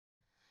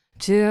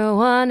Two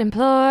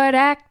unemployed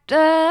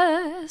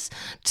actors.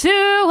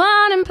 Two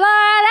unemployed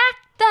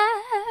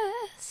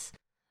actors.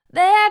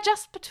 They're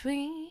just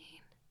between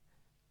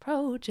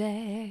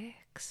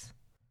projects.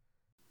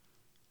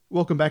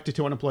 Welcome back to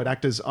Two Unemployed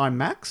Actors. I'm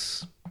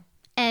Max.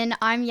 And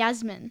I'm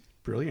Yasmin.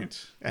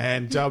 Brilliant.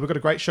 And we've got a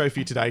great show for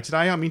you today.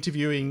 Today I'm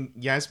interviewing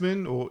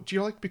Yasmin, or do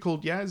you like to be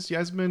called Yaz?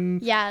 Yasmin?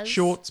 Yaz.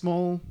 Short,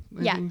 small?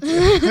 Yeah. anything?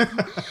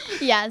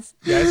 Yaz.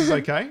 Yaz is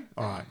okay?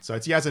 All right. So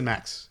it's Yaz and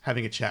Max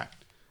having a chat.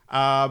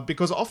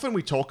 Because often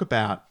we talk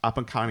about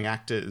up-and-coming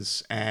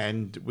actors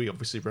and we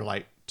obviously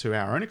relate to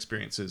our own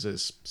experiences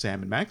as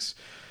Sam and Max.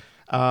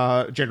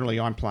 Generally,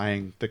 I'm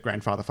playing the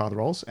grandfather-father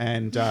roles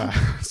and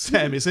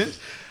Sam isn't.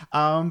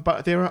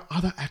 But there are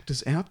other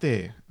actors out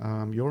there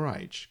your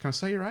age. Can I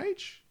say your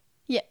age?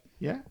 Yeah.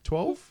 Yeah?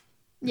 12?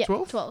 Yeah,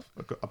 12? 12.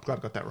 I'm glad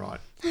I got that right.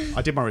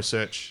 I did my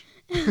research.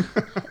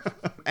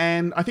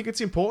 And I think it's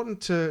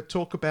important to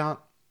talk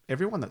about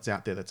everyone that's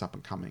out there that's up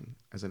and coming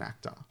as an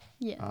actor.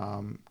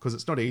 Yeah. Because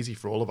it's not easy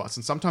for all of us.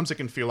 And sometimes it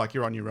can feel like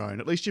you're on your own.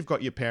 At least you've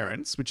got your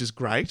parents, which is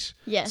great.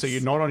 Yes. So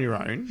you're not on your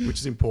own, which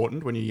is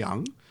important when you're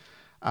young.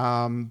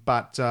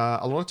 But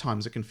a lot of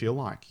times it can feel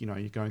like, you're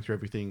going through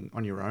everything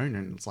on your own,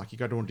 and it's like you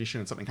go to audition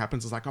and something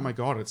happens. It's like, oh my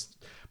God,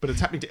 but it's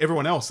happening to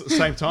everyone else at the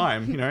same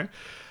time,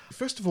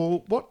 First of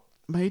all, what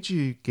made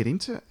you get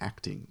into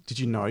acting? Did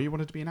you know you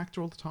wanted to be an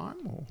actor all the time,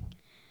 or?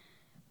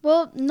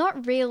 Well,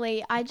 not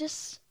really. I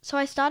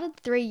started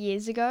 3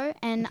 years ago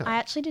and Okay. I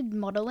actually did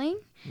modelling.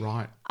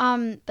 Right.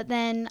 But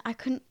then I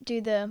couldn't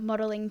do the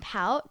modelling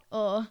pout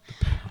or...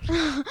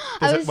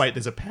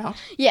 There's a pout?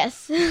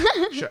 Yes.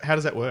 How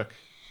does that work?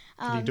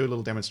 Can you do a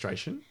little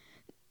demonstration?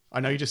 I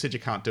know you just said you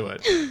can't do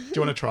it. Do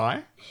you want to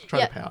try? Try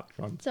Yep. the pout.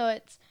 Go on. So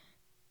it's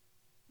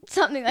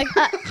something like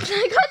that. I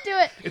can't do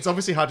it. It's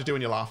obviously hard to do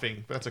when you're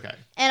laughing, but that's okay.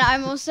 And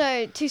I'm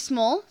also too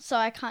small, so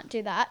I can't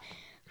do that.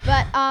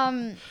 But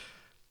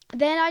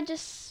then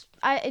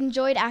I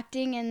enjoyed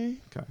acting, and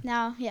Okay.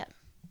 now, yeah.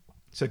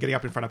 So getting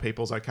up in front of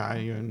people is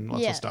okay and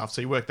lots Yeah. of stuff. So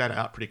you work that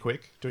out pretty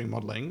quick doing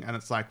modelling, and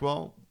it's like,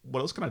 well, what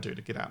else can I do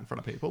to get out in front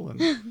of people?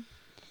 And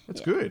that's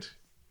good.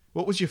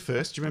 What was your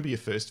first? Do you remember your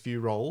first few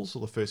roles or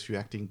the first few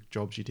acting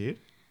jobs you did?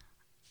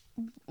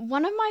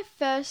 One of my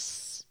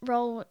first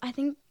role, I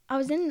think I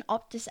was in an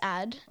Optus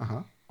ad,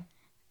 Uh-huh.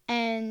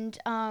 and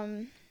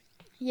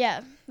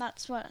yeah,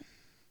 that's what.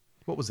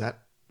 What was that?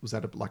 Was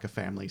that like a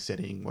family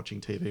setting, watching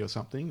TV or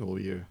something, or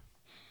you?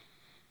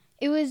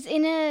 It was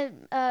in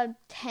a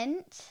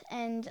tent,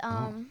 and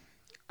I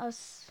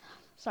was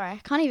sorry, I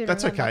can't even.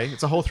 That's remember. okay.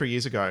 It's a whole 3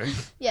 years ago.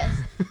 Yes.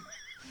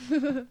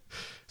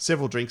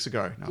 Several drinks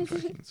ago. No, I'm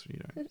joking. You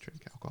don't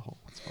drink alcohol.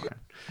 That's fine.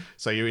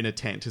 So you're in a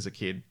tent as a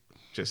kid,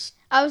 just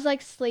I was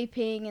like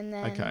sleeping, and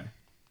then okay.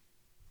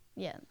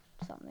 yeah,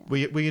 something.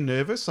 Were you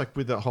nervous, like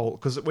with the whole?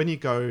 Because when you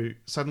go,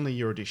 suddenly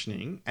you're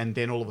auditioning, and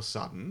then all of a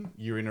sudden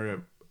you're in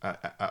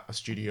a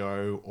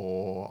studio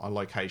or a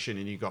location,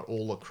 and you got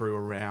all the crew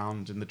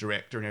around and the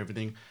director and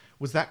everything.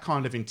 Was that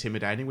kind of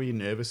intimidating? Were you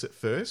nervous at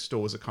first,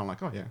 or was it kind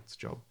of like, oh yeah, it's a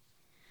job?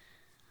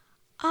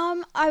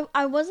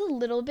 I was a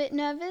little bit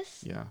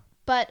nervous, Yeah,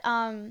 but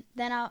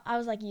then I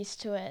was like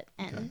used to it,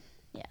 and Okay.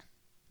 yeah.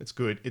 it's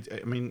good.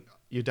 I mean,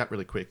 you adapt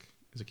really quick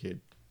as a kid.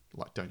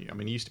 Like, don't you? I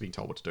mean, you're used to being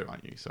told what to do,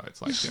 aren't you? So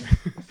it's like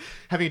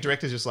having a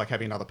director is just like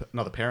having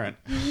another parent.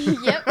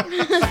 Yep.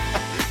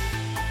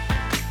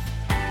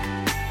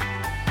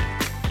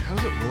 How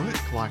does it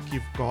work? Like,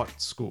 you've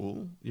got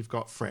school, you've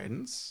got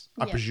friends.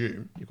 I Yeah.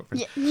 presume you've got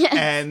friends, Yeah.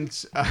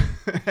 Yes.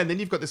 and then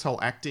you've got this whole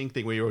acting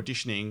thing where you're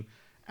auditioning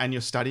and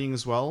you're studying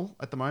as well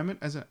at the moment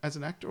as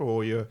an actor,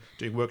 or you're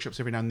doing workshops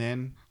every now and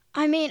then.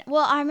 I mean,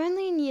 well, I'm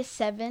only in year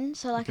 7,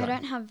 so like I Okay.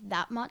 don't have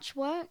that much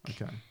work.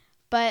 Okay.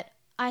 But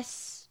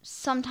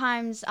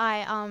sometimes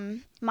I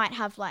might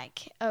have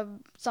like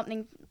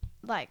something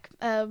like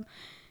a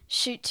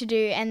shoot to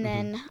do, and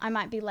then I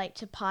might be late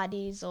to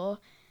parties or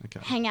Okay.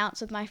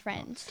 hangouts with my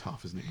friends. It's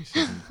tough, isn't it? Year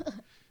 7?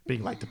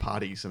 Being late to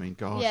parties. I mean,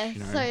 gosh, Yeah,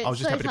 so- I was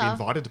just so happy to be tough.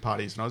 invited to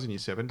parties when I was in year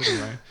 7. But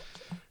anyway,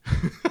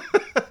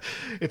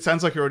 it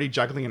sounds like you're already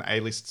juggling an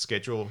A-list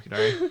schedule.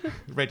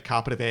 Red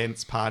carpet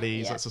events,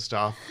 parties, Yeah. lots of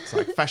stuff. It's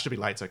like fashionably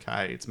late's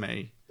okay. It's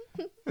me.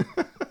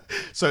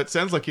 So it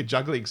sounds like you're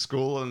juggling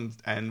school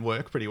and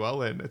work pretty well.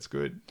 Then it's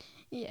good.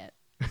 Yeah.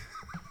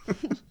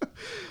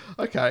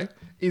 Okay.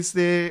 Is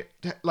there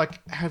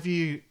have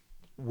you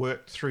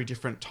worked through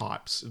different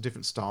types,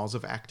 different styles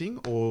of acting,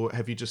 or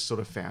have you just sort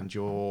of found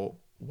your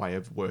way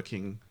of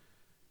working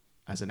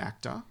as an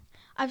actor?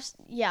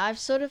 I've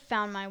sort of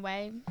found my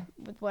way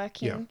with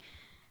working. Yeah.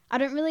 I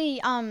don't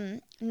really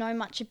know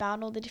much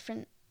about all the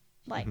different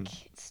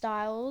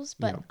styles,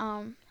 but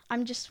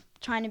I'm just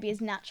trying to be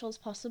as natural as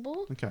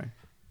possible. Okay.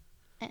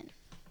 And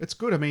It's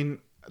good. I mean,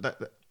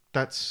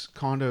 that's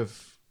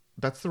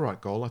the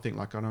right goal, I think.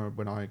 Like, I know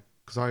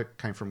because I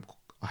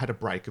had a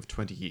break of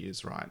 20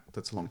 years, right?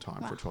 That's a long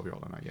time for a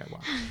 12-year-old. I know, yeah,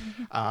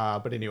 wow.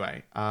 But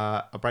anyway,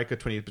 a break of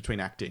 20 years between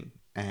acting.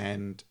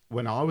 And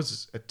when I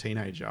was a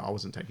teenager, I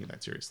wasn't taking it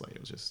that seriously. It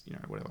was just,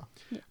 whatever.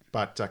 Yeah.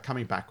 But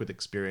coming back with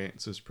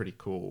experience was pretty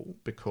cool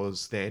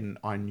because then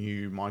I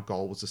knew my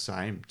goal was the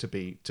same,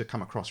 to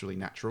come across really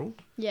natural.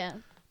 Yeah.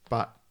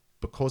 But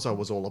because I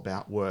was all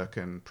about work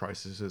and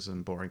processes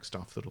and boring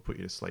stuff that'll put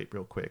you to sleep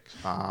real quick,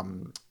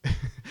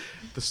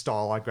 the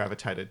style I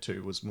gravitated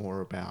to was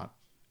more about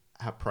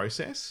a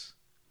process,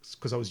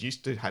 because I was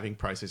used to having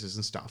processes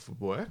and stuff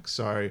at work.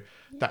 So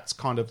that's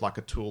kind of like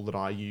a tool that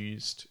I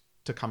used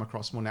to come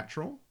across more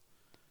natural.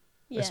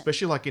 Yeah.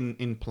 Especially like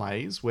in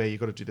plays where you've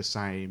got to do the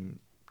same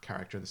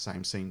character, the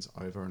same scenes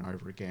over and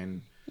over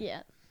again.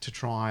 Yeah. To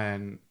try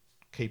and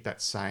keep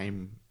that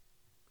same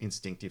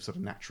instinctive sort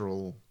of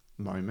natural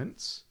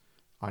moments,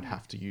 I'd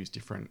have to use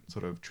different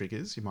sort of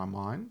triggers in my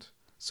mind.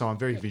 So I'm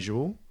very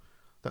visual.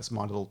 That's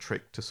my little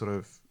trick to sort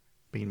of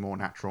being more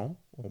natural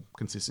or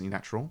consistently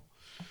natural.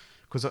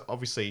 Because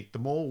obviously, the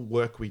more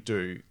work we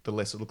do, the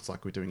less it looks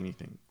like we're doing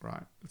anything,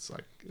 right? It's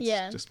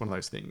just one of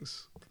those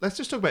things. Let's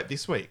just talk about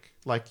this week.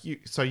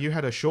 So you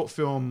had a short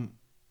film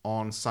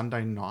on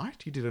Sunday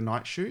night. You did a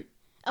night shoot.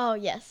 Oh,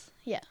 yes.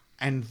 Yeah.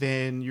 And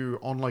then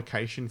you're on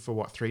location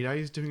for 3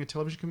 days doing a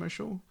television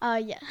commercial?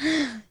 Yeah.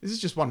 This is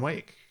just 1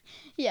 week.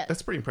 Yeah.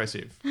 That's pretty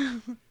impressive.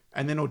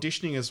 And then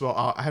auditioning as well.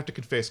 I have to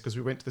confess, because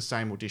we went to the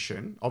same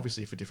audition,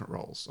 obviously for different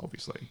roles,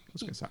 obviously. I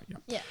was going to say,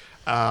 yeah.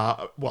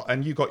 Yeah.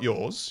 And you got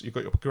yours. You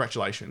got your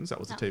congratulations. That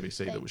was the TVC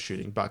that was thanks.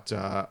 shooting. But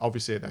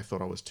obviously they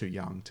thought I was too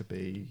young to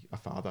be a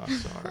father.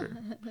 So,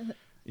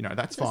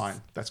 that's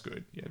fine. That's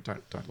good. Yeah,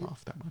 don't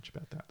laugh that much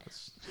about that.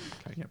 That's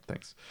okay. Yeah,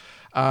 thanks.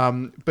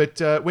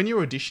 But when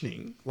you're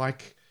auditioning,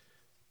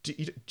 do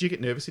you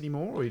get nervous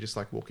anymore, or you just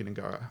walk in and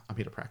go, I'm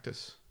here to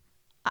practice?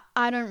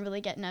 I don't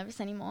really get nervous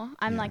anymore.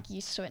 I'm Yeah.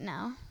 used to it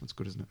now. That's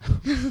good, isn't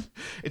it?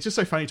 It's just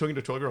so funny talking to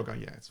a 12-year-old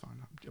going, yeah, it's fine.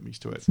 I'm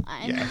used to it.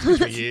 fine. Yeah, it's been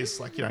 3 years.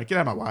 Get out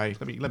of my way.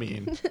 Let me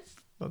in.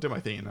 I'll do my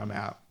thing and I'm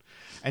out.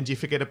 And do you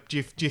forget it? Do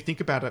you think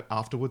about it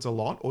afterwards a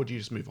lot, or do you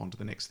just move on to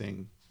the next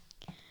thing?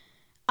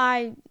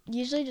 I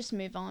usually just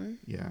move on.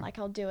 Yeah.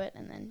 I'll do it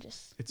and then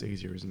just... It's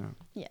easier, isn't it?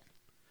 Yeah.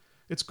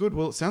 It's good.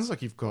 Well, it sounds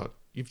like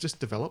you've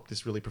just developed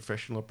this really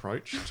professional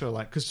approach to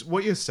because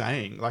what you're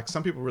saying,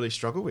 some people really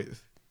struggle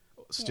with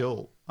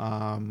still,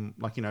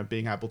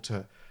 being able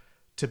to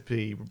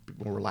be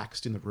more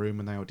relaxed in the room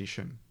when they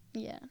audition.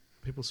 Yeah.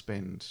 People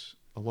spend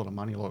a lot of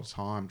money, a lot of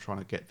time trying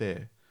to get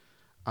there.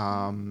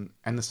 And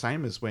the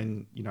same as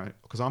when,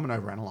 because I'm an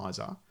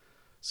overanalyzer,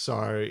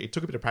 so it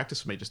took a bit of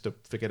practice for me just to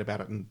forget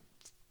about it and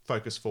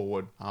focus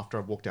forward after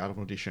I've walked out of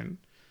an audition.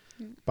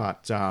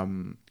 But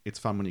it's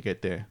fun when you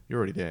get there. You're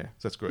already there.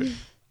 So that's good.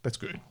 That's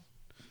good.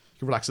 You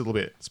can relax a little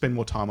bit, spend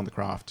more time on the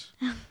craft.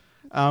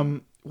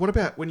 What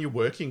about when you're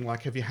working?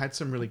 Have you had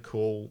some really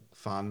cool,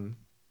 fun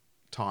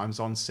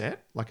times on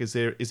set? Is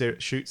there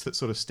shoots that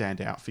sort of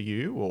stand out for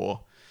you,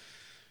 or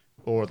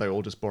are they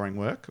all just boring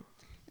work?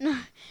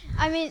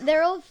 I mean,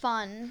 they're all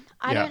fun.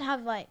 I Yeah. don't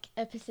have a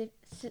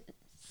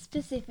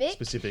specific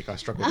Specific, I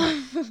struggle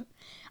with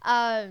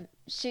that.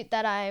 shoot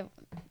that I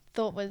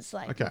thought was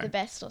Okay. the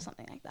best or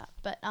something like that.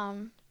 But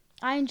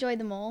I enjoy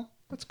them all.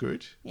 That's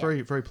good. Yeah.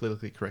 Very, very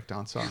politically correct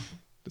answer.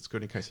 That's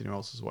good in case anyone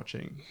else is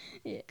watching.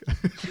 Yeah.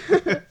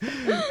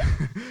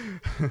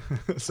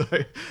 So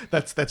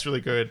that's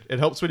really good. It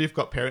helps when you've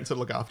got parents that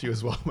look after you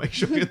as well. Make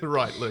sure you're in the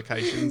right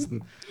locations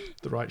and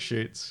the right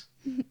shoots.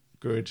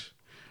 Good.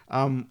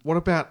 What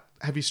about,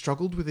 have you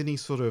struggled with any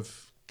sort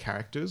of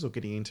characters or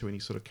getting into any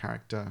sort of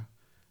character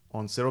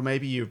on set? Or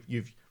maybe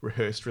you've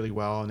rehearsed really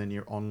well and then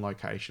you're on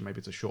location. Maybe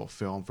it's a short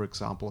film, for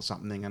example, or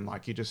something, and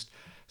you're just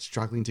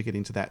struggling to get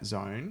into that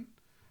zone.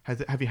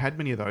 Have you had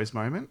many of those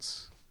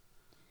moments?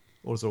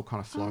 Or does it all kind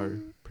of flow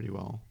pretty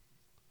well?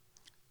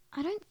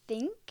 I don't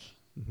think.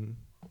 Mm-hmm.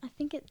 I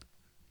think it...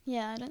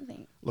 Yeah, I don't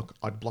think. Look,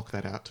 I'd block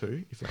that out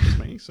too if that was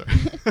me. So,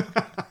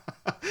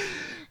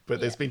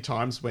 but there's been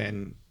times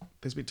when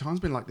there's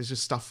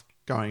just stuff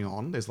going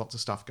on. There's lots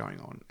of stuff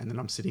going on, and then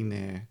I'm sitting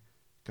there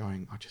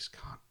going, I just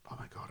can't. Oh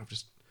my god, I've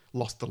just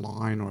lost the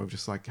line, or I've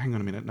just hang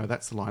on a minute, no,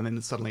 that's the line. And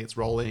then suddenly it's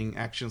rolling.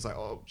 Action's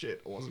oh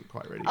shit, I wasn't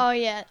quite ready. Oh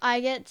yeah,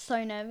 I get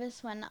so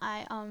nervous when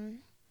I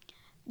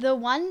The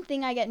one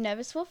thing I get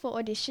nervous for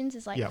auditions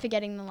is Yep.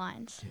 forgetting the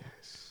lines.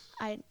 Yes.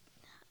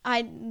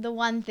 The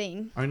one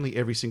thing. Only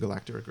every single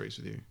actor agrees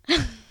with you.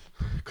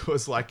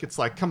 Because it's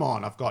come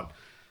on, I've got,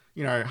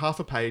 half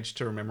a page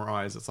to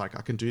memorize. It's I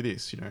can do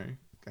this,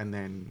 and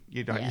then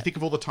you think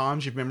of all the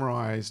times you've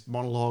memorized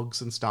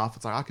monologues and stuff.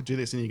 It's I could do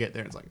this, and you get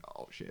there and it's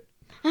oh shit.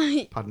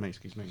 Pardon me,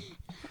 excuse me.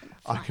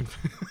 I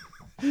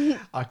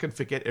can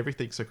forget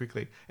everything so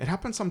quickly. It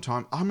happened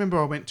sometime. I remember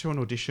I went to an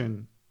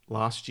audition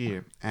last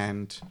year,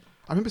 and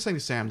I remember saying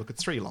to Sam, look,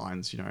 it's 3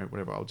 lines,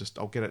 whatever,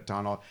 I'll get it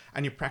done.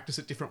 And you practice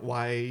it different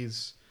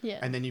ways. Yeah.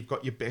 And then you've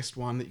got your best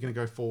one that you're going to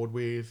go forward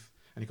with,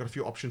 and you've got a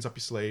few options up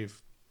your sleeve.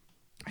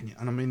 And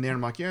I'm in there,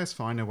 and I'm yeah, it's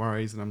fine, no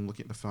worries. And I'm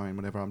looking at the phone,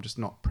 whatever. I'm just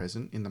not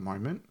present in the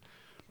moment.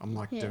 I'm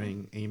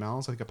doing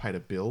emails. I think I paid a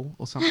bill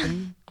or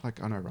something.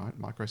 I know, right?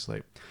 Micro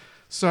sleep.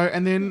 So,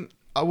 and then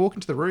I walk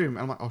into the room,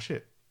 and I'm oh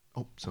shit,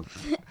 Oh, so,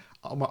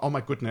 oh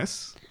my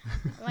goodness.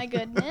 My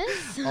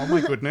goodness. Oh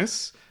my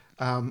goodness.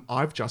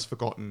 I've just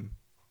forgotten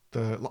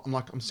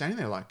I'm standing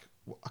there like,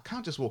 I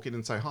can't just walk in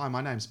and say, hi,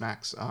 my name's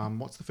Max.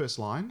 What's the first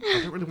line?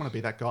 I don't really want to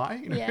be that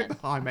guy, Yeah. the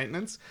high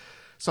maintenance.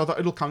 So I thought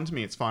it'll come to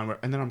me. It's fine.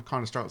 And then I'm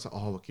kind of struggling. It's like,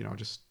 oh, look,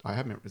 I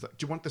have memories. Like,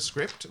 do you want the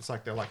script? It's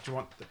like, they're like, do you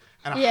want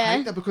and I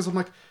hate that because I'm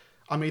like,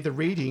 I'm either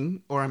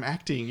reading or I'm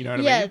acting, you know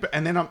what I mean?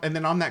 And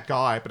then I'm that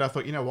guy. But I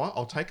thought, you know what?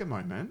 I'll take a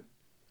moment.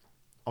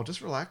 I'll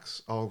just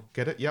relax. I'll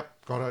get it.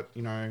 Yep, got it,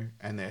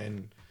 and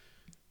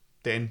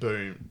then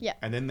boom. Yeah.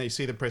 And then they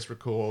see the press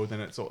record,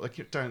 then it's all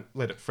like, don't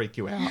let it freak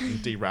you out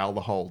and derail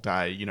the whole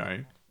day,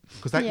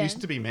 because that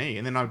used to be me.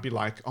 And then I'd be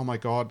like, oh my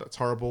God, that's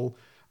horrible.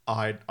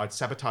 I'd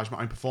sabotage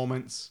my own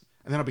performance.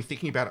 And then I'd be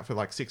thinking about it for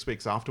like 6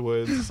 weeks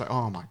afterwards. It's like,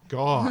 oh my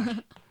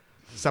God,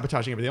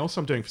 sabotaging everything else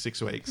I'm doing for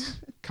 6 weeks.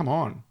 Come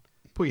on,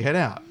 pull your head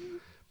out.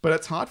 But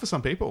it's hard for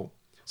some people.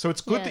 So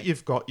it's good that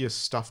you've got your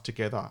stuff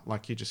together.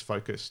 Like you're just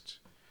focused.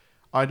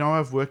 I know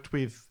I've worked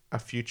with a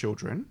few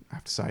children. I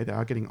have to say they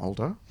are getting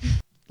older.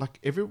 Like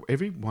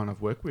everyone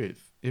I've worked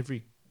with,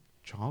 every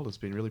child has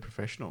been really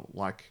professional.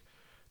 Like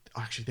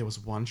actually there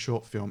was one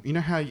short film. You know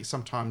how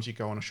sometimes you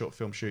go on a short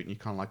film shoot and you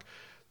kind of like,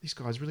 these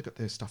guys really got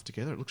their stuff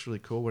together. It looks really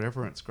cool,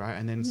 whatever. And it's great.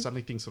 And then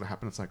suddenly things sort of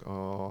happen. It's like,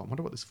 oh, I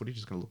wonder what this footage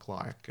is going to look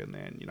like. And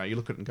then, you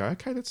look at it and go,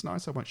 okay, that's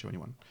nice. I won't show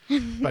anyone.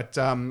 But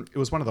it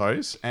was one of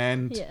those.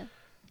 And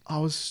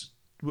I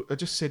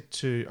just said,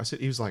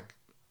 he was like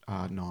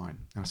 9. And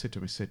I said to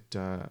him, do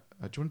you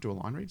want to do a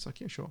line read? He's like,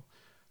 yeah, sure.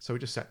 So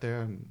we just sat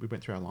there and we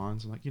went through our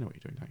lines and like, you know what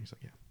you're doing, don't you? He's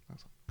like, yeah. I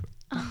was like,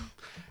 good.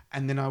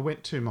 And then I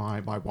went to my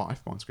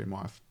wife, my on-screen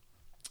wife.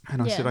 And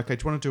I said, okay,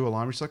 do you want to do a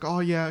line? She's like, oh,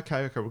 yeah,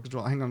 okay. We'll do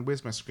it. Hang on,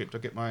 where's my script? I'll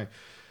get my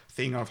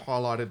thing. I've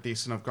highlighted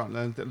this and I've got...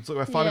 And so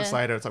 5 minutes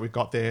later, it's like we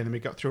got there and then we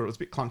got through it. It was a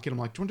bit clunky. And I'm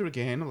like, do you want to do it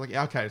again? I'm like,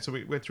 yeah, okay. So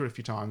we went through it a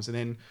few times. And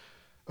then,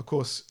 of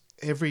course,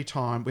 every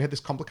time we had this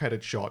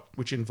complicated shot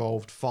which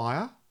involved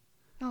fire.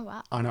 Oh,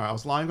 wow. I know. I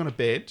was lying on a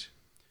bed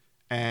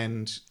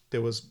and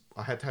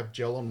I had to have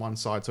gel on one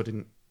side so I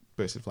didn't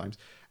burst in flames.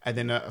 And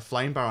then a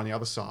flame bar on the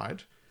other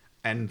side.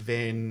 And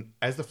then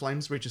as the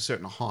flames reach a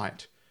certain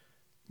height...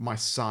 my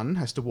son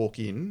has to walk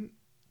in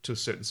to a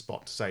certain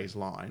spot to say his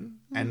line.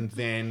 And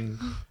then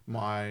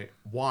my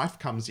wife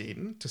comes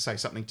in to say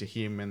something to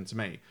him and to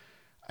me.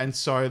 And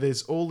so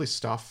there's all this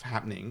stuff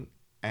happening.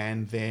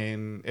 And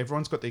then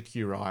everyone's got their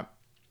cue right.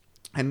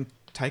 And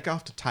take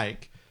after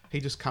take, he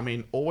just come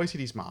in, always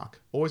hit his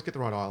mark, always get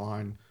the right eye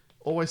line,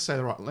 always say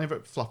the right, never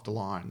fluffed a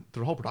line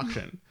through the whole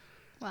production.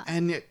 Wow.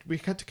 And yet we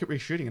had to keep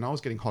reshooting. And I was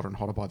getting hotter and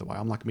hotter, by the way.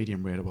 I'm like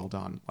medium rare to well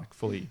done, like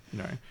fully,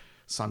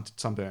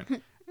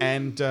 sunburnt.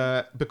 And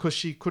because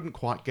she couldn't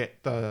quite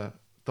get the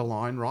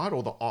line right,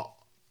 or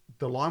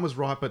the line was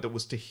right, but it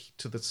was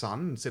to the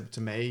sun instead of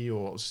to me,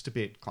 or it was just a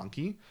bit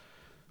clunky.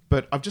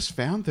 But I've just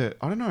found that,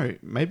 I don't know,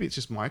 maybe it's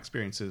just my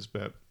experiences,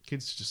 but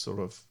kids just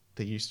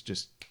they're used to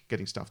just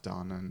getting stuff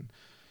done and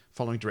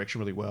following direction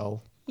really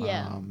well.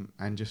 Yeah.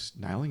 And just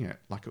nailing it.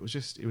 Like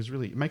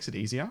it makes it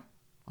easier,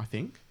 I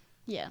think.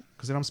 Yeah.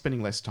 Because then I'm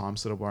spending less time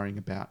sort of worrying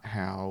about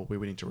how we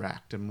would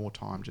interact and more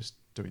time just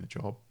doing the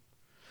job.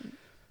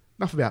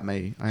 Enough about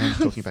me. I am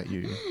talking about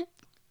you.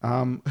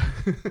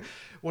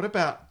 What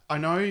about... I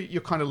know you're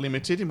kind of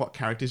limited in what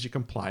characters you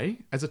can play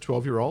as a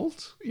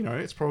 12-year-old.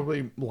 It's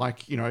probably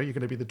like, you're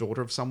going to be the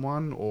daughter of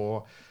someone,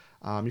 or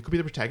you could be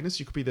the protagonist.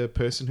 You could be the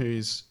person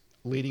who's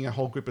leading a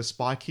whole group of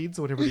spy kids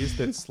or whatever it is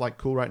that's like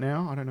cool right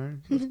now. I don't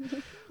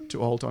know.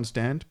 Too old to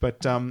understand.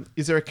 But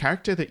is there a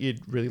character that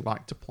you'd really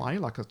like to play,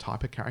 like a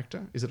type of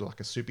character? Is it like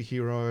a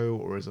superhero,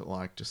 or is it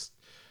like just...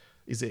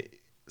 Is it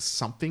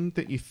something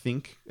that you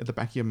think at the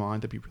back of your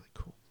mind that'd be really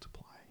cool to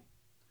play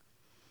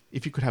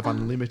if you could have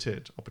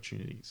unlimited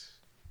opportunities?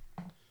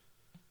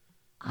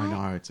 I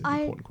know it's an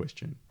important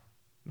question.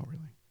 Not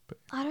really, but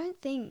I don't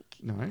think.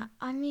 No.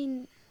 I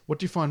mean, what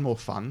do you find more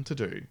fun to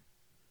do?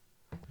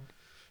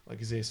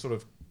 Like, is there sort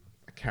of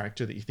a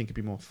character that you think would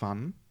be more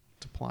fun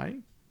to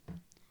play?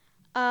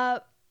 I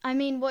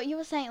mean, what you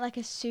were saying, like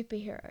a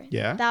superhero.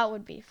 Yeah, that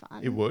would be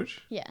fun. It would.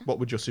 Yeah. What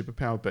would your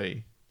superpower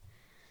be?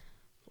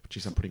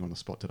 Jeez, I'm putting you on the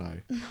spot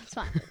today. It's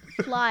fine.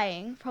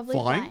 Flying. Probably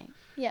flying.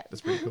 Yeah. That's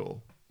pretty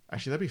cool.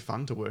 Actually, that'd be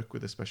fun to work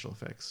with the special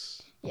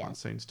effects behind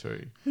scenes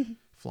too.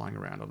 Flying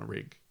around on a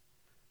rig.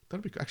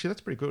 That'd be... Actually,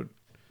 that's pretty good.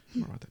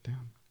 I'll write that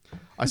down.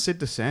 I said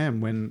to Sam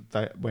when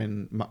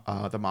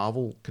the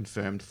Marvel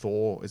confirmed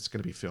Thor is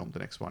going to be filmed, the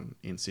next one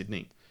in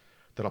Sydney,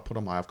 that I put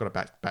on I've got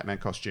a Batman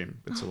costume.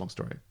 It's a long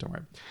story. Don't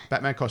worry.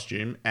 Batman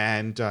costume,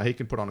 and he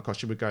can put on a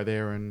costume. We'd go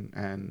there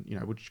and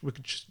we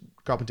could just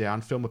go up and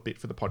down, film a bit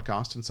for the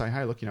podcast and say,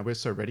 hey, look, we're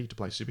so ready to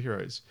play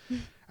superheroes.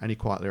 And he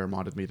quietly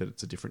reminded me that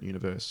it's a different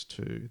universe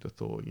to the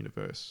Thor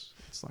universe.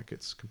 It's like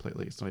it's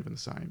not even the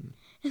same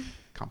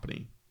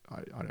company.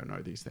 I don't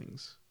know these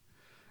things.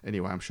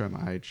 Anyway, I'm showing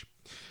my age.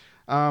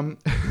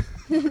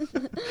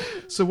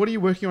 So what are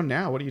you working on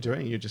now? What are you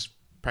doing? You're just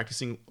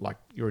practicing like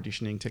your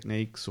auditioning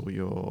techniques or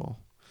your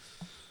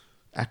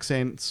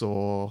accents,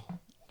 or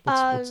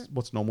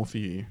what's normal for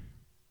you?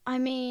 I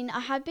mean,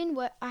 I have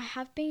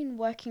been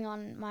working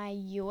on my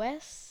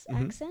US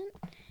accent,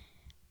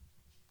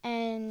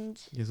 and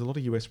There's a lot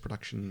of US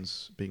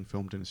productions being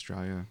filmed in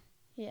Australia.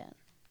 yeah.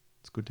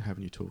 It's good to have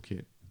in your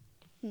toolkit.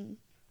 Hmm.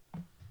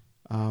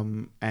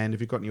 And have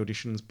you got any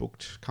auditions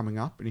booked coming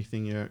up?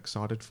 Anything you're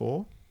excited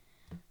for?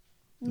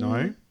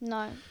 No?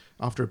 No.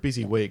 After a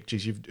busy week,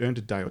 geez, you've earned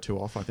a day or two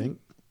off, I think.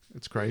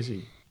 It's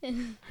crazy.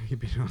 You've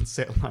been on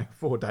set like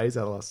 4 days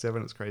out of the last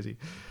 7. It's crazy.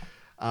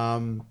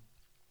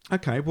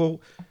 Okay,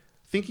 well,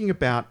 thinking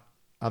about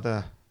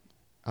other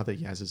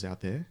Yazes out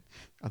there,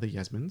 other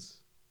Yasmins,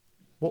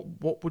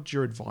 what would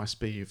your advice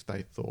be if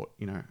they thought,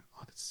 you know,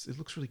 oh, it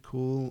looks really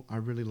cool, I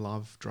really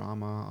love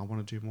drama, I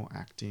want to do more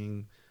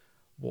acting,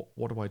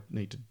 what do I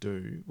need to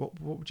do? What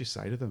would you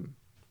say to them?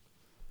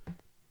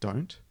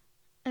 Don't?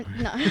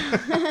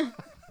 No.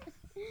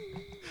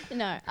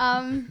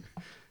 No.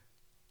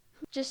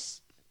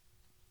 Just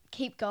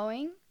keep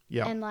going.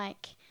 Yeah. And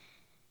like,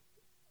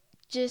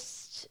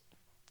 just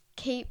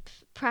keep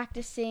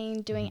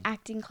practicing, doing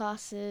acting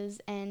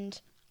classes,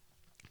 and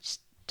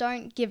just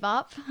don't give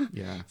up.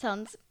 Yeah.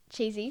 Sounds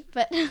cheesy,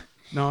 but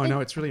No,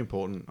 it's really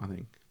important, I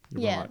think.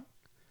 You're Yeah. right.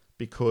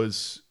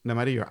 Because no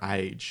matter your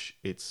age,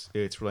 it's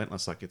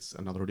relentless. Like it's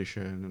another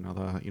audition,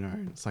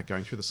 it's like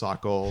going through the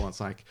cycle.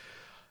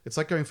 It's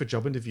like going for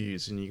job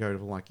interviews and you go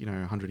to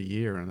 100 a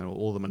year and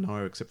all of them are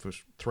no except for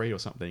 3 or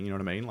something. You know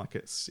what I mean? Like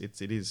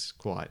it is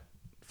quite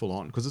full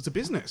on because it's a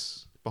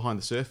business behind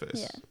the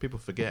surface. Yeah. People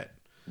forget.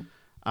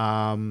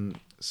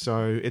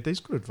 So it is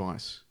good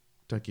advice.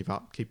 Don't give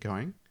up. Keep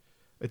going.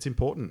 It's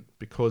important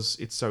because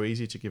it's so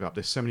easy to give up.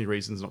 There's so many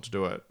reasons not to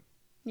do it.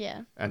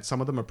 yeah. And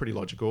some of them are pretty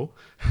logical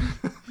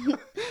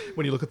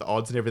when you look at the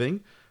odds and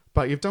everything.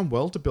 But you've done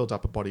well to build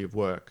up a body of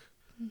work.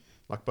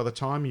 Like by the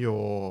time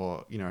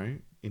you're,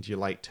 into your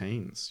late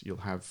teens, you'll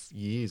have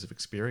years of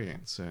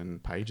experience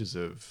and pages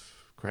of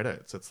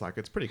credits.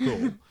 It's pretty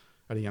cool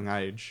at a young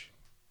age.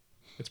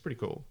 It's pretty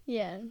cool.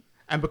 Yeah.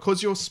 And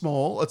because you're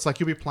small, it's like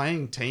you'll be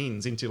playing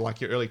teens into your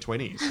early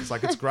 20s.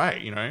 It's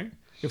great, You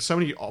have so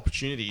many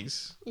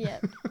opportunities. Yeah.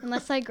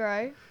 Unless I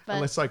grow. But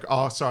Unless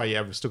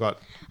we've still got...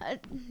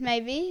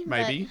 maybe.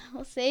 Maybe. But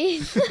we'll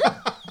see.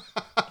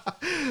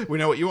 We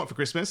know what you want for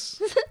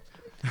Christmas.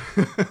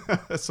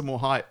 Some more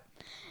height.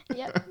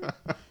 Yep.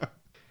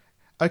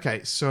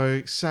 Okay,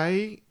 so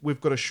say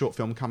we've got a short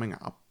film coming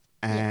up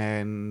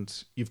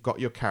and you've got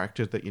your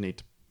character that you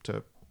need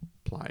to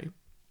play.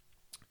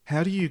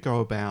 How do you go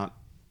about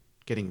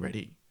getting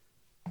ready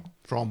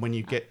from when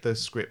you get the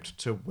script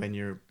to when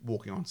you're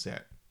walking on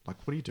set? What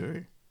do you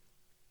do?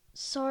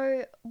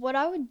 So what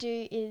I would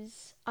do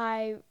is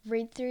I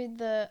read through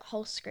the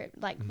whole script,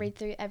 read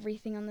through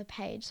everything on the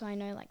page so I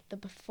know the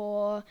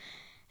before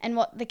and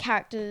what the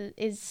character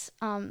is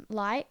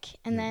like,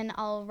 and then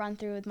I'll run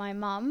through with my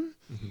mum,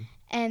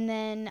 and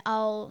then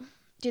I'll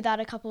do that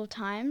a couple of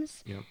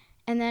times,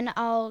 and then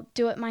I'll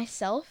do it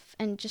myself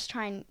and just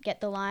try and get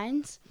the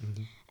lines,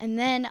 and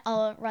then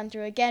I'll run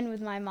through again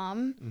with my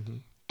mum,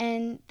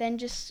 and then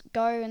just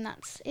go, and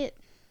that's it.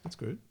 That's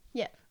good.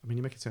 Yeah. I mean,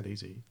 you make it sound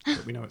easy,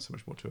 but we know it's so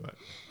much more to it.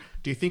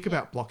 Do you think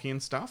about blocking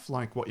and stuff,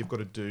 like what you've got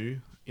to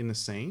do in the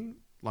scene?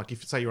 Like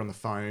if say you're on the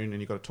phone and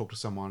you've got to talk to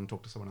someone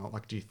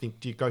else, do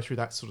you go through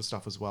that sort of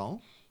stuff as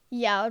well?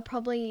 Yeah, I would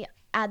probably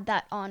add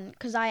that on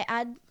because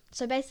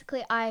so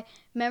basically I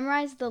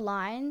memorize the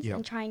lines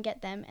and try and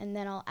get them, and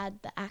then I'll add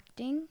the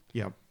acting.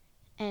 Yeah.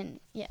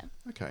 And yeah.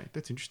 Okay,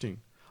 that's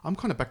interesting. I'm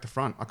kind of back to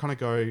front. I kind of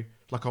go,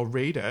 I'll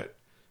read it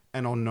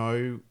and I'll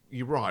know,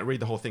 you're right, read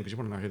the whole thing because you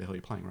want to know who the hell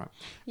you're playing, right?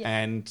 Yeah.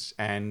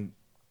 And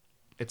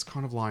it's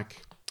kind of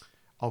like,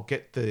 I'll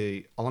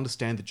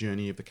understand the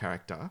journey of the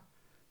character,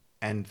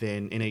 and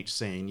then in each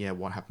scene,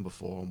 what happened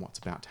before and what's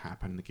about to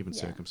happen, the given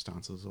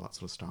circumstances, all that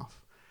sort of stuff.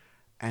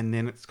 And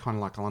then it's kind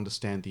of like I'll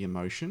understand the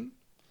emotion.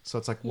 So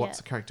it's what's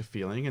the character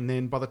feeling? And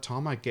then by the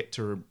time I get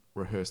to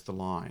rehearse the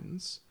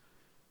lines,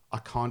 I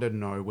kind of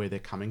know where they're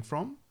coming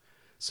from.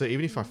 So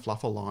even if I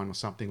fluff a line or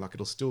something,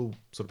 it'll still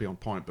sort of be on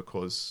point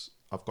because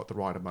I've got the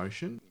right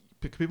emotion.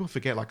 People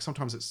forget,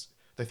 sometimes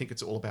they think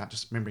it's all about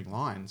just remembering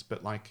lines,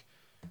 but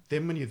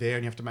then when you're there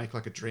and you have to make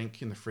a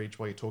drink in the fridge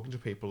while you're talking to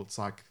people, it's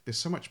there's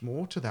so much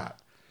more to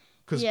that.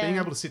 Because being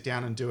able to sit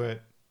down and do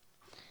it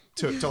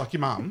to your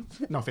mum,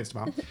 no offense to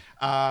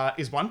mum,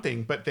 is one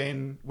thing. But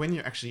then when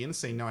you're actually in the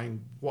scene,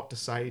 knowing what to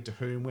say to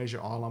whom, where's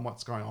your eye line,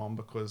 what's going on,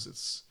 because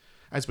it's,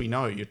 as we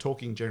know, you're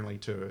talking generally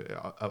to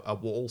a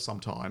wall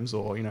sometimes,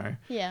 or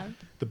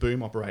the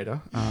boom operator.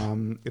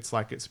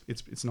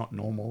 It's not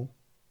normal,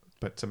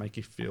 but to make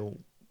you feel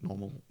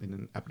normal in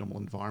an abnormal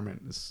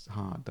environment is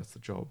hard. That's the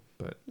job.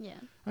 But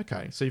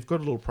okay, so you've got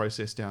a little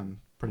process down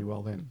pretty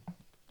well then.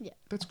 Yeah,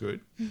 that's good.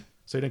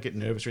 So you don't get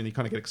nervous or anything. You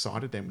kind of get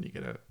excited then when you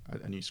get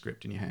a new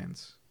script in your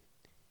hands.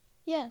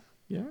 Yeah.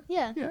 Yeah.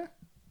 Yeah. Yeah.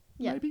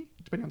 Yeah. Maybe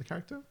depending on the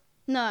character.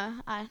 No,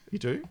 You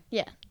do?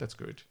 Yeah. That's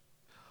good.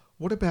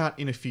 What about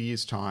in a few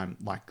years' time?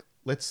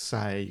 Let's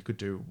say you could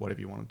do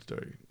whatever you wanted to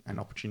do, and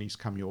opportunities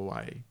come your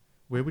way.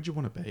 Where would you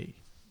want to be?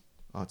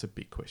 Oh, it's a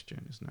big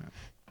question, isn't it?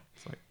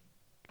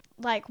 It's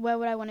like where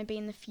would I want to be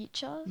in the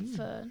future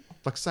for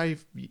Like, say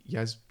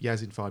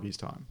Yaz in 5 years'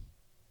 time.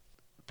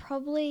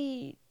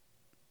 probably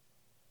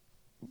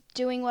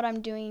doing what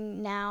I'm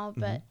doing now,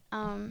 but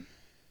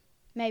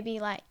maybe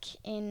like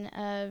in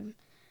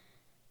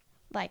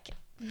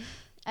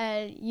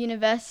a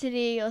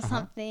university or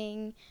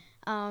something.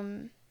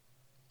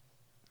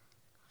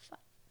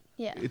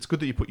 Yeah. It's good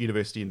that you put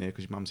university in there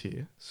because your mum's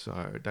here,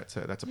 so that's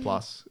a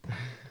plus.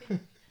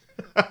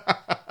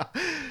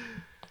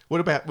 What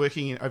about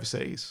working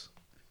overseas?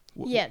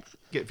 Yeah.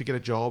 If you get a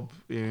job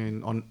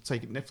on, say,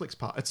 Netflix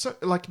part, it's so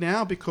like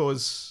now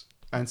because,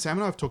 and Sam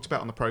and I have talked about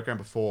on the program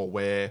before,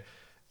 where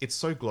it's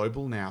so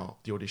global now,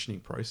 the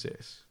auditioning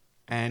process,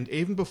 and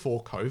even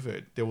before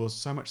COVID, there was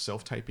so much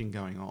self-taping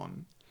going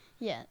on.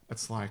 Yeah.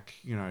 It's like,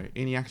 you know,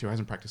 any actor who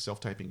hasn't practiced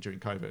self-taping during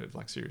COVID,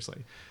 like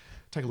seriously,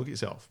 take a look at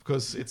yourself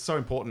because it's so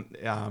important.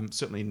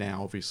 Certainly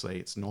now, obviously,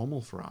 it's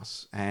normal for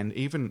us, and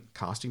even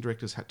casting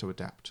directors had to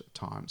adapt at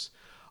times.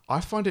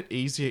 I find it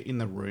easier in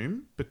the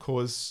room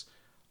because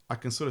I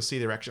can sort of see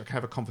their reaction. I can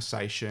have a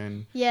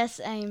conversation.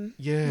 Yes, aim.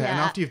 Yeah, and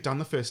after you've done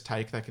the first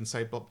take, they can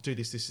say, "Bob, do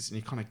this," and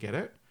you kind of get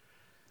it.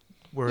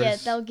 Whereas, yeah,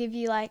 they'll give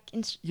you like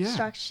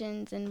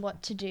instructions and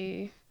what to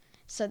do,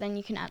 so then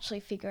you can actually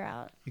figure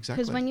out.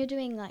 Exactly. Because when you're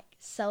doing like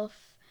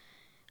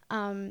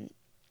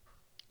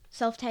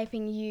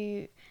self-taping,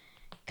 you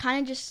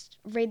kind of just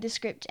read the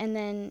script and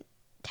then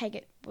take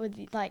it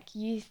with like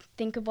you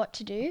think of what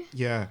to do.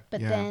 Yeah.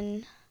 But yeah.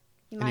 then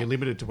you and you're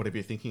limited to whatever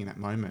you're thinking in that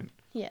moment.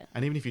 Yeah.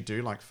 And even if you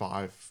do like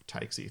 5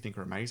 takes that you think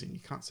are amazing, you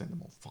can't send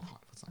them all 5.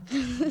 It's like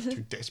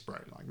too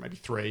desperate. Like maybe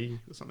 3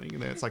 or something.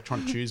 And then it's like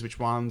trying to choose which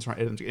ones. Right?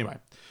 Anyway,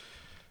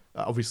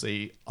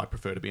 obviously I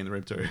prefer to be in the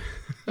room too.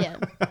 Yeah.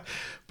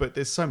 But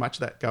there's so much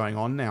of that going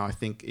on now. I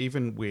think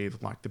even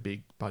with like the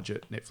big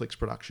budget Netflix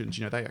productions,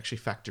 you know, they actually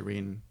factor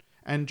in,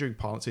 and during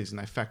pilot season,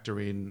 they factor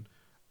in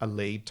a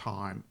lead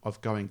time of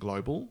going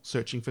global,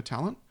 searching for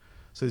talent.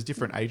 So there's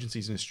different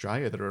agencies in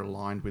Australia that are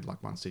aligned with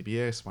like one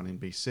CBS, one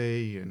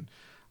NBC, and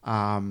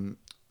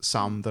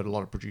some that a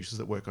lot of producers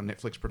that work on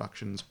Netflix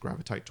productions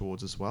gravitate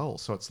towards as well.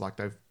 So it's like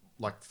they've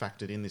like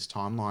factored in this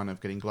timeline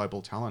of getting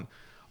global talent.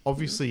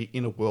 Obviously,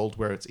 in a world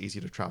where it's easy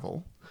to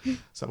travel,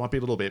 so it might be a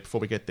little bit before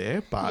we get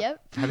there.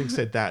 But having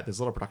said that, there's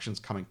a lot of productions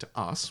coming to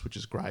us, which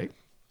is great.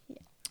 Yeah.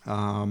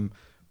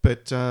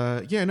 It's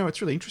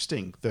really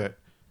interesting that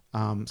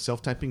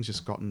self-taping's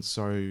just gotten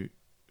so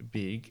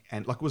big,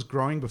 and like it was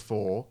growing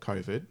before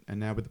COVID, and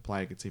now with the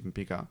plague, it's even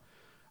bigger.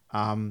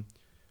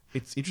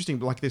 It's interesting,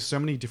 but like there's so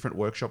many different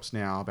workshops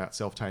now about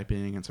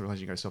self-taping, and so as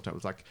you go self-tape,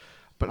 it's like,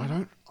 but I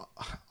don't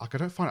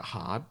find it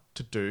hard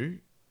to do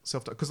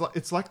self-tape because like,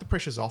 it's like the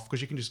pressure's off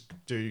because you can just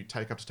do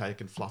take up to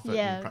take and fluff it.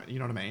 Yeah. And, you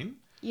know what I mean?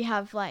 You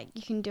have like,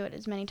 you can do it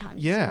as many times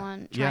as you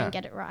want, try and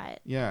get it right.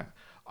 Yeah.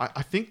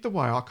 I think the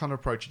way I kind of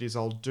approach it is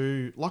I'll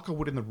do, like I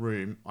would in the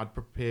room, I'd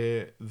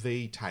prepare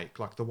the take,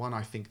 like the one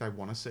I think they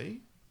want to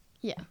see.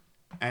 Yeah.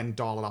 And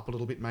dial it up a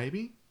little bit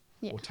maybe.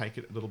 Yeah. Or take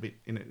it a little bit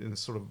in a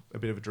sort of a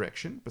bit of a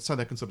direction, but so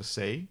they can sort of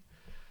see.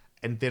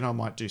 And then I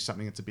might do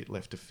something that's a bit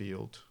left of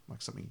field,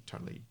 like something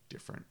totally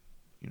different,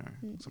 you know,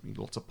 something,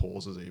 lots of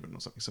pauses even, or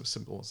something so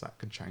simple as that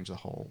can change the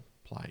whole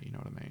play, you know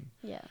what I mean?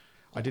 Yeah.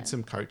 I did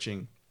some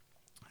coaching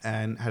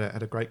and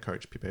had a great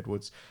coach, Pip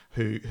Edwards,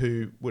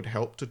 who would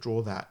help to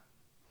draw that.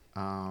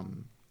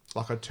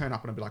 Like I'd turn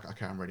up and I'd be like,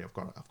 okay, I'm ready. I've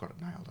got it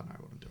nailed. I know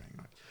what I'm doing. And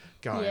I'd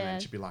go in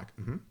and she'd be like,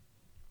 oh,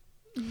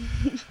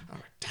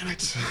 damn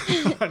it.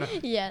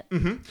 Yeah.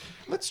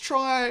 Let's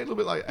try a little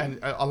bit like, and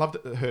I loved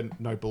her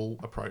no bull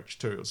approach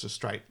too. It was just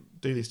straight,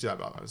 do this, do that,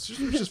 blah, blah, which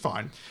is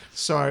fine.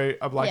 So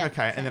I'm like,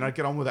 okay. And then I'd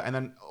get on with it. And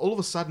then all of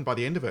a sudden by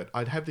the end of it,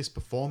 I'd have this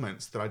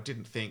performance that I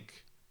didn't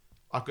think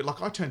I could,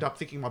 like I turned up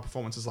thinking my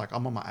performance is like,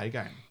 I'm on my A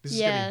game. This is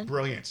going to be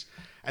brilliant.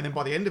 And then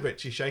by the end of it,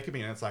 she's shaking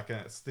me and it's like,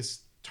 it's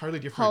this totally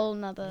different. Whole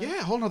nother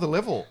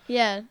level.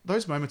 Yeah.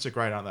 Those moments are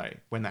great, aren't they?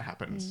 When that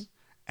happens.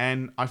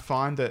 And I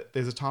find that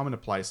there's a time and a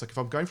place. Like if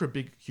I'm going for a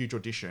big, huge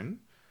audition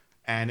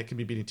and it can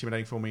be a bit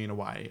intimidating for me in a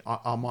way,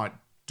 I might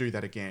do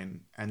that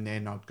again. And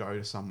then I'd go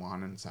to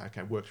someone and say,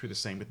 okay, work through the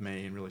scene with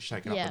me and really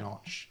shake it up a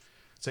notch.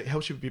 So it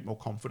helps you with a bit more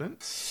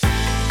confidence.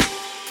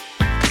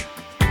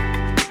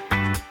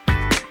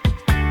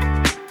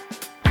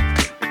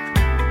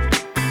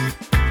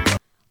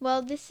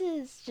 Well, this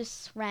is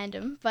just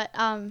random, but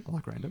I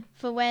like random.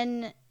 For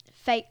when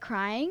fake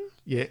crying,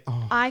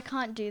 I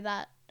can't do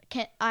that.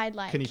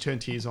 Can you turn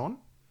tears on?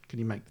 Can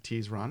you make the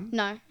tears run?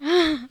 No.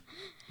 Yeah,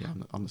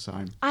 I'm the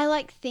same. I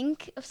like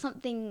think of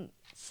something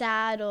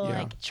sad or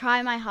like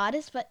try my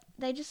hardest, but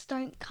they just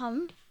don't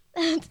come.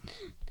 I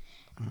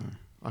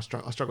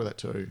struggle with that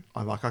too.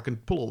 I can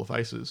pull all the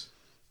faces,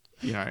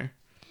 you know.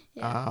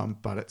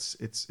 But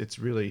it's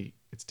really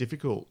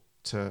difficult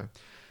to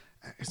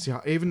see.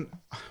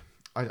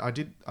 I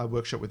did a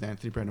workshop with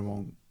Anthony Brandon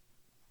Wong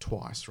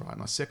twice, right?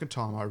 And the second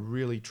time I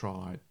really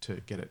tried to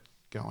get it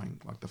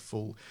going, like the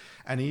full,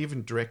 and he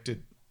even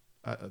directed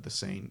the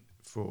scene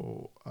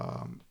for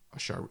a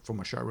show for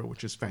my showreel,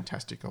 which is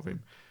fantastic of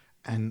him.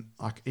 And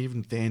like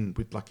even then,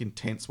 with like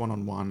intense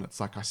one-on-one, it's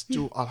like I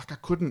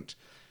couldn't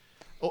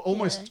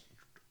almost.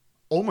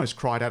 almost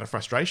cried out of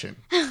frustration.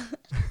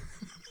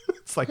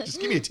 It's like, just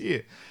give me a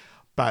tear.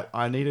 But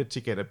I needed to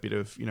get a bit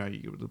of, you know, you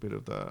get a little bit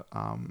of the,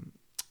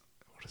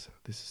 what is it?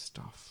 This is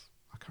stuff.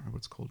 I can't remember what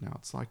it's called now.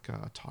 It's like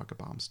Tiger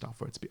Balm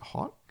stuff where it's a bit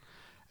hot.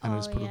 And I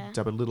just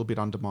dab a little bit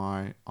under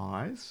my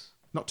eyes.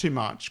 Not too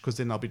much, because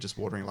then I'll be just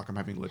watering like I'm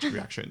having an allergic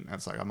reaction. And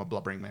it's like, I'm a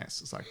blubbering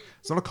mess. It's like,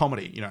 it's not a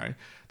comedy, you know.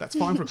 That's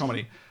fine for a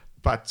comedy.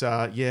 But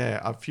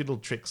yeah, a few little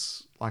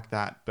tricks like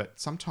that. But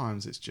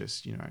sometimes it's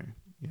just, you know,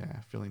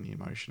 feeling the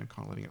emotion and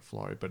kind of letting it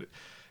flow. But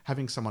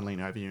having someone lean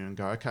over you and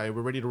go, okay,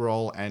 we're ready to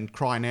roll and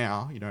cry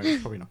now, you know,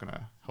 it's probably not going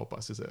to help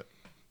us, is it?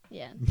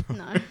 Yeah,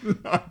 no.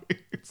 No,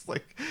 it's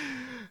like,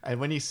 and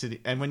when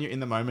you're in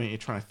the moment, you're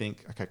trying to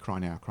think, okay, cry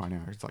now.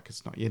 It's like,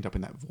 it's not, you end up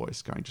in that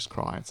voice going, just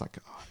cry. It's like,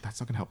 oh,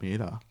 that's not going to help me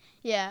either.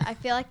 Yeah, I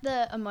feel like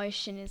the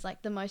emotion is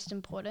like the most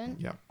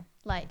important. Yeah.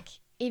 Like,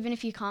 even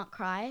if you can't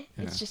cry,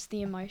 it's just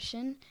the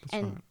emotion. That's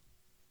and right.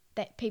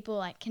 that people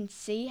like can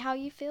see how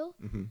you feel.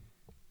 Mm-hmm.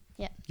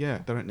 Yeah. Yeah,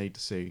 they don't need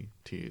to see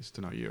tears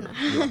to know you're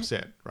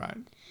upset, right?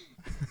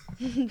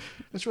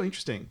 That's really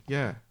interesting.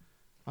 Yeah.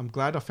 I'm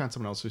glad I found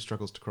someone else who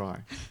struggles to cry.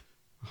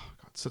 Oh,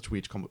 God, such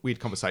weird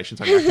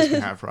conversations only actors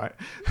can have, right?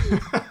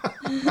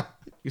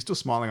 You're still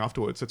smiling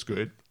afterwards. That's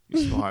good. You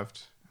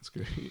survived. That's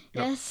good.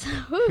 Yes.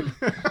 Woo.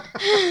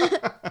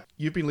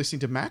 You've been listening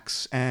to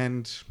Max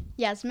and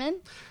Yasmin.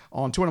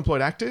 on Two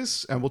Unemployed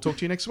Actors, and we'll talk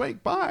to you next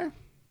week. Bye.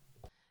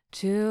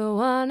 Two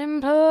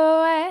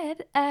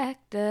unemployed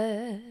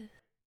actors.